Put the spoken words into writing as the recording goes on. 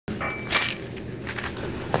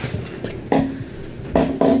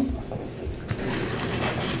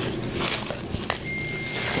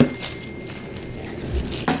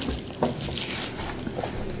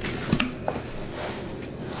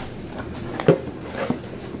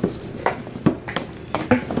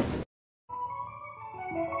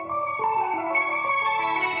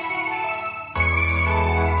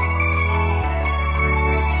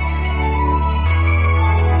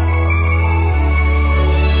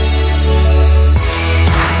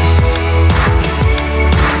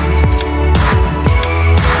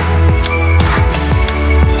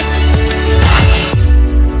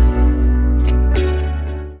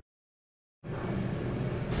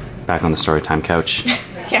back on the Storytime couch.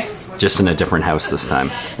 Yes. Just in a different house this time.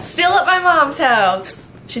 Still at my mom's house.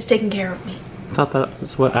 She's taking care of me. I thought that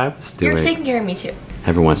was what I was doing. You're taking care of me too.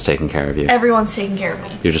 Everyone's taking care of you. Everyone's taking care of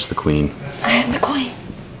me. You're just the queen. I am the queen.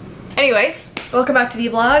 Anyways, welcome back to Vee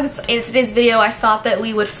Vlogs. In today's video, I thought that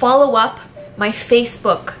we would follow up my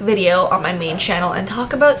Facebook video on my main channel and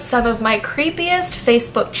talk about some of my creepiest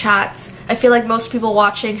Facebook chats. I feel like most people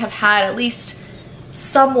watching have had at least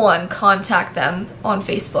someone contact them on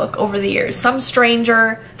Facebook over the years. Some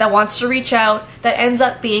stranger that wants to reach out that ends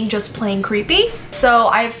up being just plain creepy. So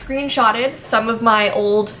I have screenshotted some of my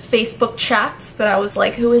old Facebook chats that I was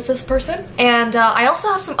like, who is this person? And I also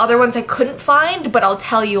have some other ones I couldn't find, but I'll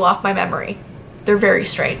tell you off my memory. They're very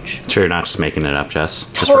strange. Sure, you're not just making it up, Jess?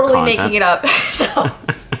 Totally making it up. No.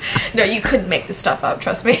 No, you couldn't make this stuff up,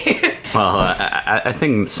 trust me. Well, I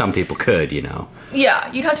think some people could, you know.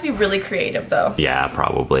 Yeah, you'd have to be really creative though. Yeah,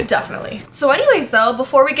 probably. Definitely. So anyways though,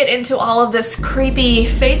 before we get into all of this creepy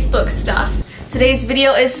Facebook stuff, today's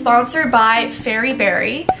video is sponsored by Fairy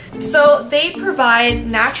Berry. So they provide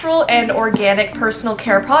natural and organic personal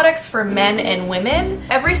care products for men and women.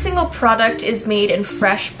 Every single product is made in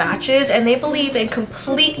fresh batches and they believe in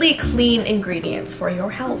completely clean ingredients for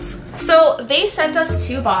your health. So they sent us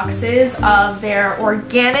 2 boxes of their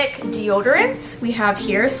organic deodorants we have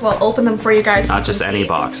here. So I'll open them for you guys. Not just any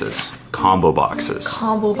boxes. Combo boxes.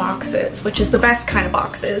 Combo boxes, which is the best kind of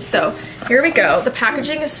boxes. So here we go. The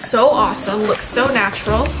packaging is so awesome, looks so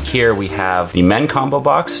natural. Here we have the men combo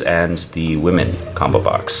box and the women combo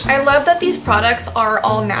box. I love that these products are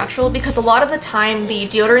all natural because a lot of the time the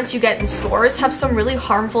deodorants you get in stores have some really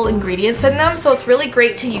harmful ingredients in them. So it's really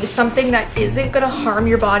great to use something that isn't gonna harm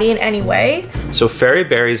your body in any way. So Fairy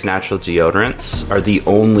Berry's natural deodorants are the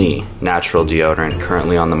only natural deodorant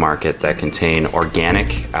currently on the market that contain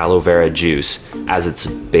organic aloe vera juice as its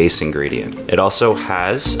base ingredient. It also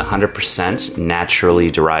has 100% naturally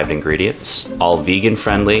derived ingredients, all vegan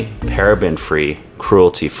friendly, paraben free,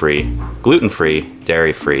 cruelty free, gluten free,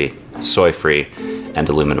 dairy free, soy free, and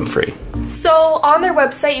aluminum free. So on their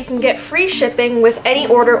website you can get free shipping with any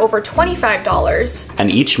order over $25. And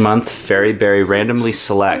each month Fairy Berry randomly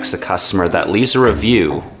selects a customer that leaves a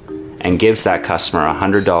review and gives that customer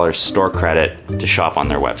 $100 store credit to shop on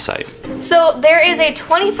their website. So there is a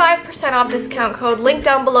 25% off discount code linked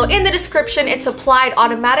down below in the description. It's applied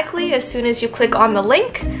automatically as soon as you click on the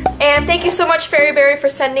link. And thank you so much Fairy Berry for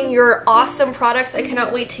sending your awesome products. I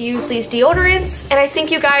cannot wait to use these deodorants. And I think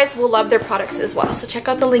you guys will love their products as well. So check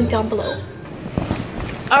out the link down below.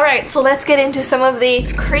 Alright, so let's get into some of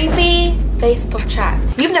the creepy Facebook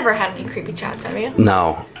chats. You've never had any creepy chats, have you?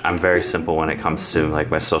 No, I'm very simple when it comes to like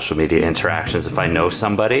my social media interactions. If I know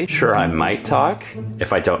somebody, sure I might talk.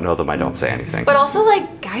 If I don't know them, I don't say anything. But also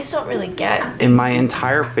like, guys don't really get. In my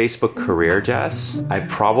entire Facebook career, Jess, I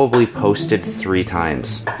probably posted 3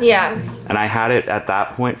 times. Yeah. And I had it at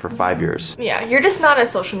that point for 5 years. Yeah, you're just not a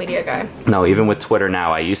social media guy. No, even with Twitter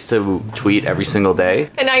now, I used to tweet every single day.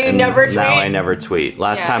 And now you never tweet? Now I never tweet.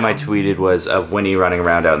 Last time I tweeted was of Winnie running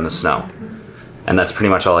around out in the snow. And that's pretty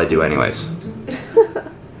much all I do anyways.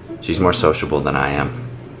 She's more sociable than I am.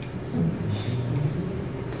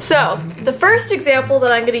 So, the first example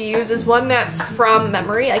that I'm gonna use is one that's from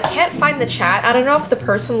memory. I can't find the chat. I don't know if the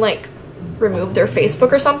person like removed their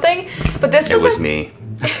Facebook or something, but this was me.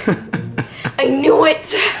 I knew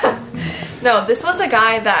it. No, this was a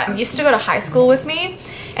guy that used to go to high school with me,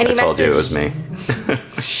 and he told you it was me.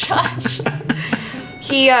 Shush.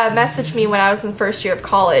 He messaged me when I was in the first year of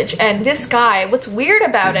college, and this guy, what's weird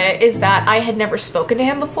about it is that I had never spoken to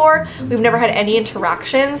him before. We've never had any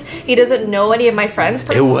interactions. He doesn't know any of my friends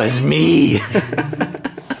personally. It was me.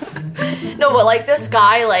 No, but like this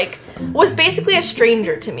guy like was basically a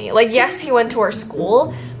stranger to me. Like yes, he went to our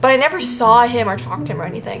school, but I never saw him or talked to him or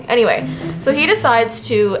anything. Anyway, so he decides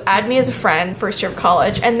to add me as a friend first year of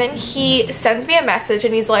college, and then he sends me a message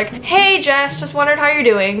and he's like, "Hey Jess, just wondered how you're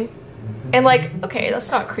doing." And like, okay, that's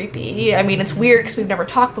not creepy. I mean, it's weird because we've never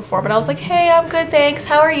talked before, but I was like, "Hey, I'm good, thanks.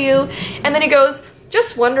 How are you?" And then he goes,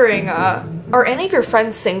 "Just wondering, are any of your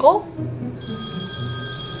friends single?"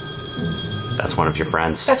 That's one of your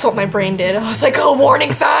friends. That's what my brain did. I was like, oh,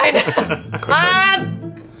 warning sign.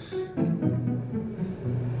 Mom!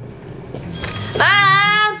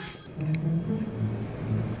 Mom!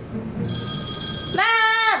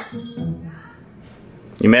 Mom!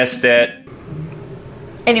 You missed it.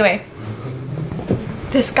 Anyway.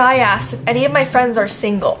 This guy asked if any of my friends are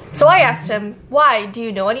single. So I asked him, why? Do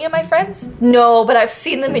you know any of my friends? No, but I've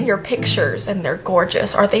seen them in your pictures and they're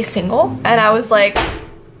gorgeous. Are they single? And I was like,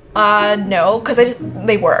 no, because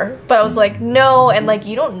they were. But I was like, no, and like,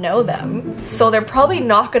 you don't know them. So they're probably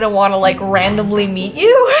not gonna wanna like randomly meet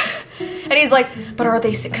you. And he's like, but are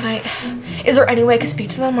they, is there any way I could speak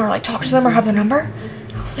to them or like talk to them or have their number?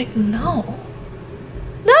 I was like, no.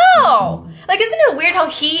 No! Like, isn't it weird how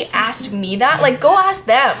he asked me that? Like, go ask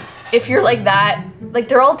them if you're like that. Like,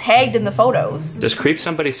 they're all tagged in the photos. Just creep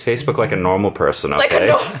somebody's Facebook like a normal person, okay?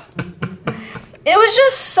 It was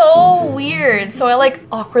just so weird. So I like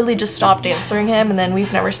awkwardly just stopped answering him and then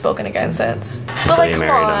we've never spoken again since. But like, come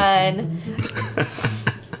on.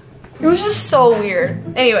 It was just so weird.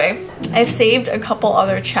 Anyway, I've saved a couple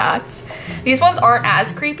other chats. These ones aren't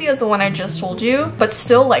as creepy as the one I just told you, but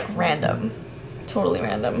still like random. Totally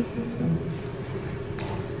random.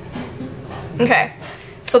 Okay.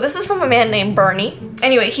 So this is from a man named Bernie.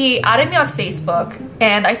 Anyway, he added me on Facebook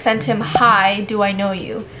and I sent him, hi, do I know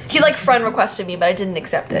you? He like friend requested me, but I didn't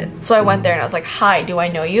accept it. So I went there and I was like, hi, do I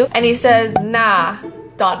know you? And he says, nah, ...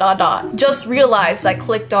 Just realized I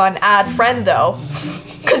clicked on add friend though.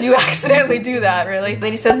 Cause you accidentally do that, really.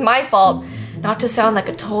 Then he says, my fault. Not to sound like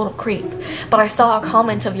a total creep, but I saw a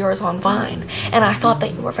comment of yours on Vine and I thought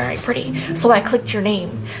that you were very pretty. So I clicked your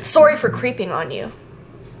name. Sorry for creeping on you.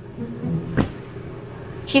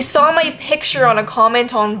 He saw my picture on a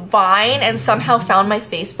comment on Vine and somehow found my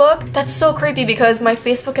Facebook. That's so creepy because my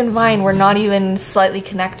Facebook and Vine were not even slightly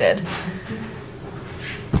connected.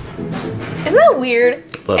 Isn't that weird?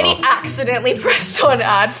 And he accidentally pressed on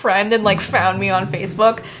add friend and like found me on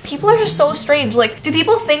Facebook. People are just so strange. Like, do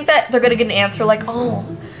people think that they're gonna get an answer like, oh,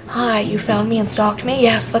 hi, you found me and stalked me?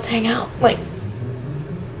 Yes, let's hang out. Like,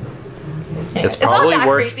 it's probably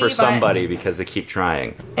worked for somebody because they keep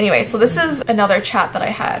trying. Anyway, so this is another chat that I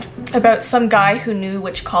had about some guy who knew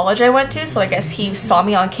which college I went to. So I guess he saw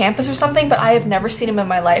me on campus or something, but I have never seen him in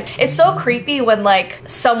my life. It's so creepy when like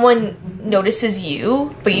someone notices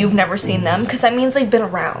you, but you've never seen them, because that means they've been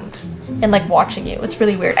around and like watching you. It's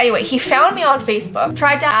really weird. Anyway, he found me on Facebook,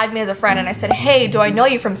 tried to add me as a friend, and I said, hey, do I know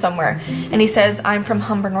you from somewhere? And he says, I'm from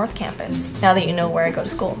Humber North campus, now that you know where I go to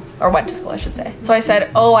school, or went to school, I should say. So I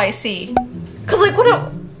said, oh, I see. Cause like, what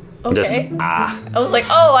a, okay. Just, I was like,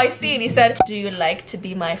 oh, I see. And he said, do you like to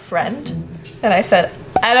be my friend? And I said,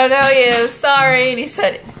 I don't know you, sorry. And he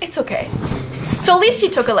said, it's okay. So at least he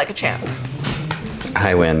took it like a champ.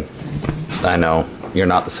 I win. I know. You're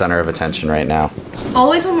not the center of attention right now.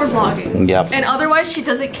 Always when we're vlogging. Yep. And otherwise she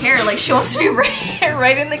doesn't care. Like, she wants to be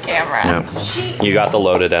right in the camera. Yep. You got the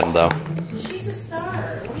loaded end though. She's a star.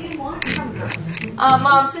 What do you want from her?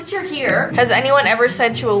 Mom, since you're here, has anyone ever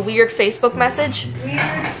sent you a weird Facebook message? Weird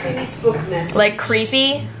Facebook message. Like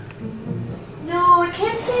creepy? No, I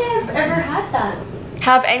can't say I've ever had that.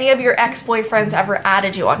 Have any of your ex-boyfriends ever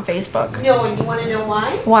added you on Facebook? No, and you want to know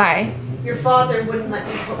why? Why? Your father wouldn't let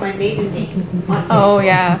me put my maiden name on Facebook. Oh,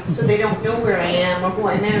 yeah. So they don't know where I am or who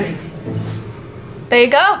I married. There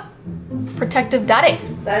you go. Protective daddy.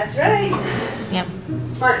 That's right. Yep.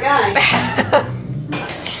 Smart guy.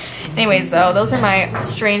 Anyways, though, those are my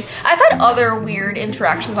strange... I've had other weird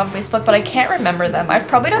interactions on Facebook, but I can't remember them. I've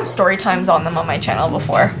probably done story times on them on my channel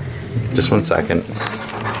before. Just 1 second.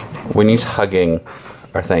 Winnie's hugging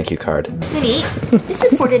our thank you card. Winnie, this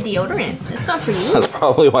is for the deodorant. It's not for you. That's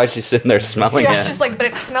probably why she's sitting there smelling it. Yeah, she's like, but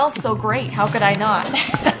it smells so great. How could I not?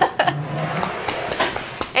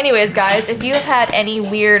 Anyways, guys, if you have had any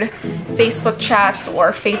weird Facebook chats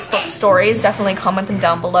or Facebook stories, definitely comment them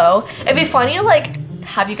down below. It'd be funny to like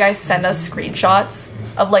have you guys send us screenshots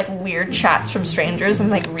of like weird chats from strangers and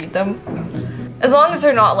like read them. As long as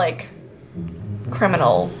they're not like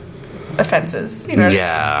criminal offenses, you know?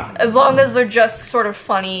 Yeah. As long as they're just sort of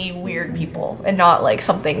funny, weird people and not like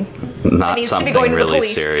something that needs to be going to the really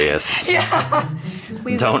police. serious. Yeah.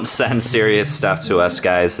 Please don't send serious stuff to us,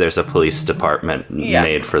 guys. There's a police department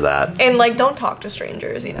made for that. And like, don't talk to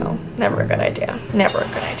strangers, you know. Never a good idea. Never a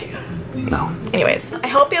good idea. No. Anyways, I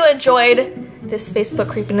hope you enjoyed this Facebook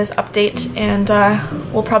creepiness update, and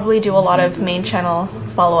we'll probably do a lot of main channel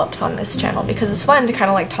follow-ups on this channel because it's fun to kind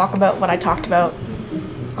of like talk about what I talked about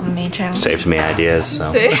on the main channel. Saves me ideas,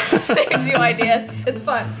 so. Saves you ideas. It's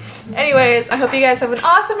fun. Anyways, I hope you guys have an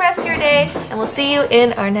awesome rest of your day, and we'll see you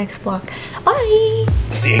in our next vlog. Bye!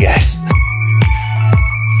 See you guys.